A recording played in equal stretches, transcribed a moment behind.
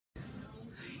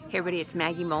Hey everybody, it's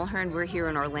Maggie Mulhern. We're here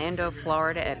in Orlando,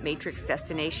 Florida at Matrix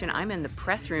Destination. I'm in the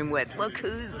press room with, look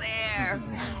who's there.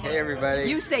 Hey everybody.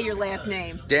 You say your last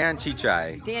name. Dan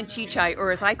Csicsai. Dan Csicsai,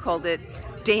 or as I called it,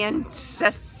 Dan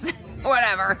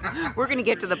whatever. We're going to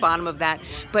get to the bottom of that.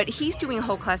 But he's doing a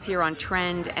whole class here on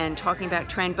trend and talking about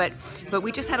trend. But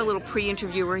we just had a little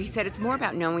pre-interview where he said it's more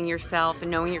about knowing yourself and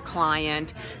knowing your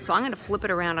client. So I'm going to flip it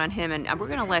around on him and we're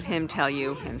going to let him tell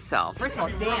you himself. First of all,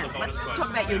 Dan, let's just talk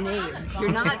about your name.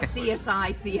 You're not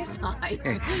CSI,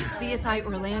 CSI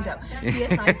Orlando,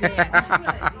 CSI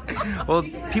Dan. Well,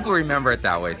 people remember it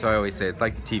that way, so I always say it's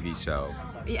like the TV show.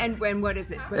 And what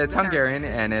is it? It's Hungarian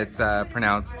and it's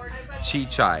pronounced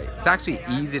Csicsai. It's actually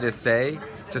easy to say,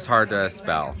 just hard to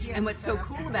spell. And what's so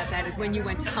cool about that is when you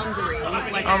went to Hungary.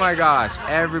 Oh my gosh,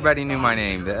 everybody knew my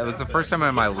name. It was the first time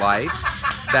in my life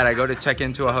that I go to check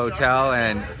into a hotel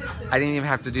and I didn't even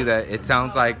have to do that. It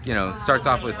sounds like, you know, it starts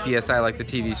off with CSI like the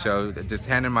TV show. Just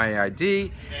hand in my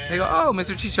ID. They go, oh,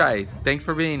 Mr. Csicsai, thanks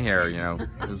for being here. You know,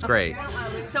 it was great.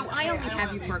 So I only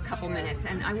have you for a couple minutes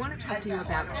and I want to talk to you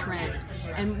about trend.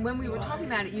 And when we were talking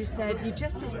about it, you said you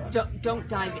just don't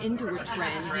dive into a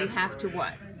trend. You have to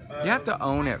what? You have to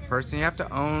own it first, and you have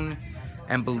to own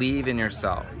and believe in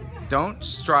yourself. Don't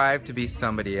strive to be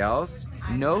somebody else.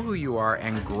 Know who you are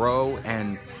and grow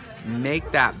and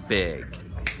make that big.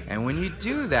 And when you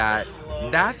do that,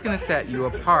 that's going to set you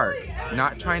apart.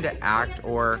 Not trying to act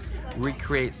or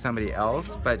recreate somebody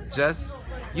else, but just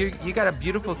you got a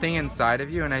beautiful thing inside of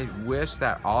you, and I wish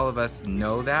that all of us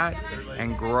know that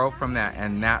and grow from that,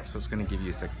 and that's what's going to give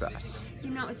you success.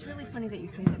 You know, it's really funny that you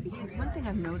say that because one thing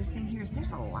I'm noticing here is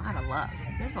there's a lot of love.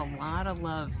 There's a lot of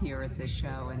love here at this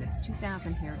show, and it's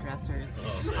 2,000 hairdressers.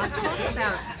 Talk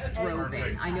about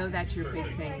strobing. I know that's your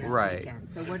big thing this weekend.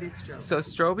 So what is strobing? So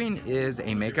strobing is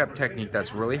a makeup technique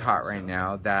that's really hot right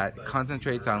now that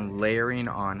concentrates on layering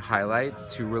on highlights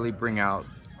to really bring out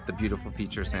the beautiful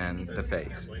features in the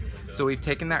face. So we've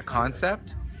taken that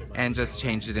concept and just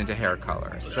changed it into hair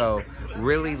color. So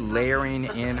really layering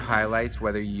in highlights,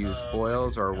 whether you use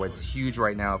foils or what's huge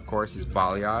right now, of course, is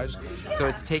balayage. So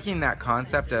it's taking that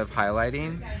concept of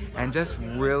highlighting and just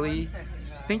really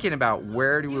thinking about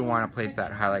where do we want to place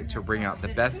that highlight to bring out the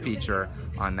best feature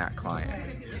on that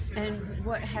client. And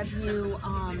what have you,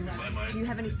 do you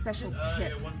have any special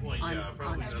tips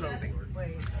on strobing?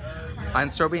 On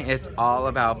strobing, it's all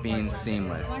about being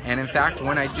seamless. And in fact,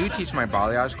 when I do teach my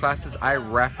balayage classes, I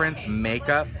reference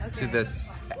makeup to this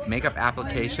makeup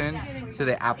application to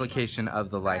the application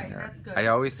of the lightener. I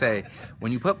always say,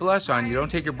 when you put blush on, you don't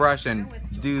take your brush and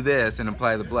do this and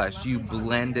apply the blush. You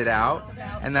blend it out,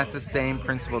 and that's the same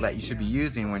principle that you should be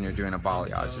using when you're doing a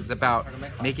balayage. It's about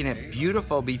making it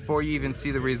beautiful before you even see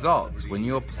the results. When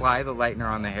you apply the lightener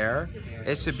on the hair,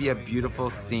 it should be a beautiful,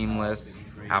 seamless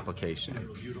application.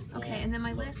 Okay, and then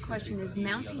my last question is,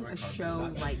 mounting a show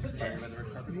like this,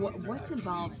 what's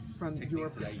involved from your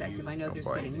perspective? I know there's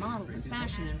getting models and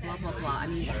fashion and blah, blah, blah. I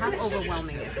mean, how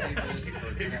overwhelming is it?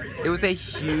 It was a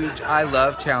huge, I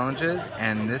love challenges,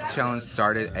 and this challenge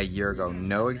started a year ago.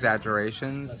 No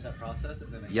exaggerations.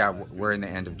 Yeah, we're in the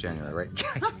end of January,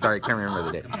 right? Sorry, I can't remember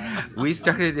the date. We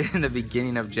started in the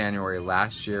beginning of January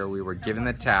last year. We were given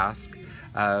the task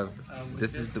of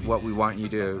this is what we want you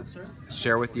to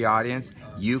share with the audience.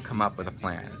 You come up with a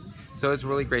plan. So it's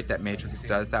really great that Matrix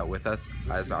does that with us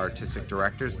as artistic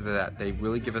directors, that they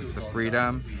really give us the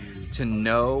freedom to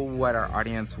know what our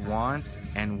audience wants,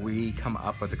 and we come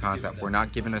up with a concept. We're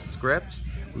not given a script.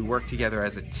 We work together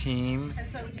as a team,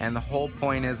 and the whole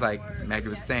point is, like Maggie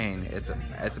was saying,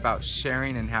 it's about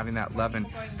sharing and having that love and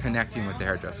connecting with the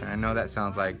hairdresser. And I know that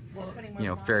sounds like, you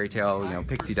know, fairy tale, you know,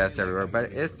 pixie dust everywhere,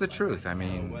 but it's the truth. I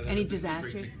mean, any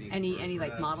disasters? Any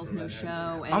like models no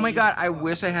show? Oh my God, I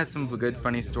wish I had some good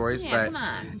funny stories, yeah, but come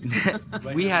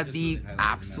on. we had the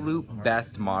absolute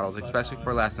best models, especially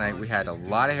for last night. We had a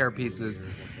lot of hair pieces.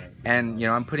 And, you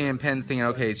know, I'm putting in pins thinking,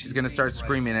 okay, she's going to start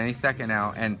screaming any second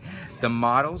now. And the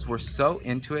models were so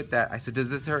into it that I said, does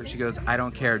this hurt? She goes, I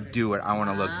don't care. Do it. I want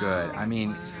to look good. I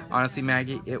mean, honestly,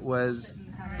 Maggie, it was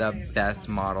the best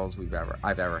models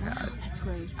I've ever had. That's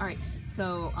great. All right.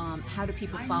 So how do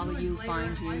people follow you,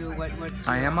 find you?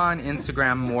 I am on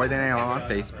Instagram more than I am on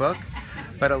Facebook.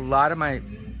 But a lot of I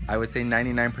would say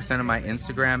 99% of my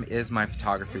Instagram is my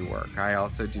photography work. I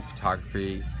also do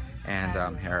photography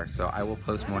and hair, so I will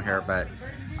post more hair, but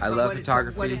I love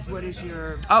photography. What is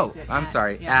your... Oh, I'm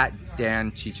sorry, yeah. At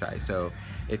Dan Csicsai. So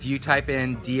if you type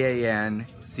in DAN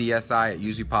CSI, it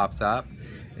usually pops up.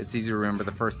 It's easy to remember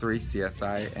the first three,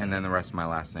 CSI, and then the rest of my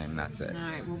last name, and that's it. All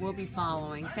right, well, we'll be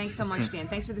following. Thanks so much, Dan.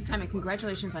 Thanks for this time, and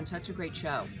congratulations on such a great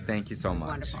show. Thank you so much.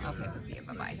 Wonderful. Okay, we'll see you.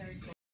 Bye-bye.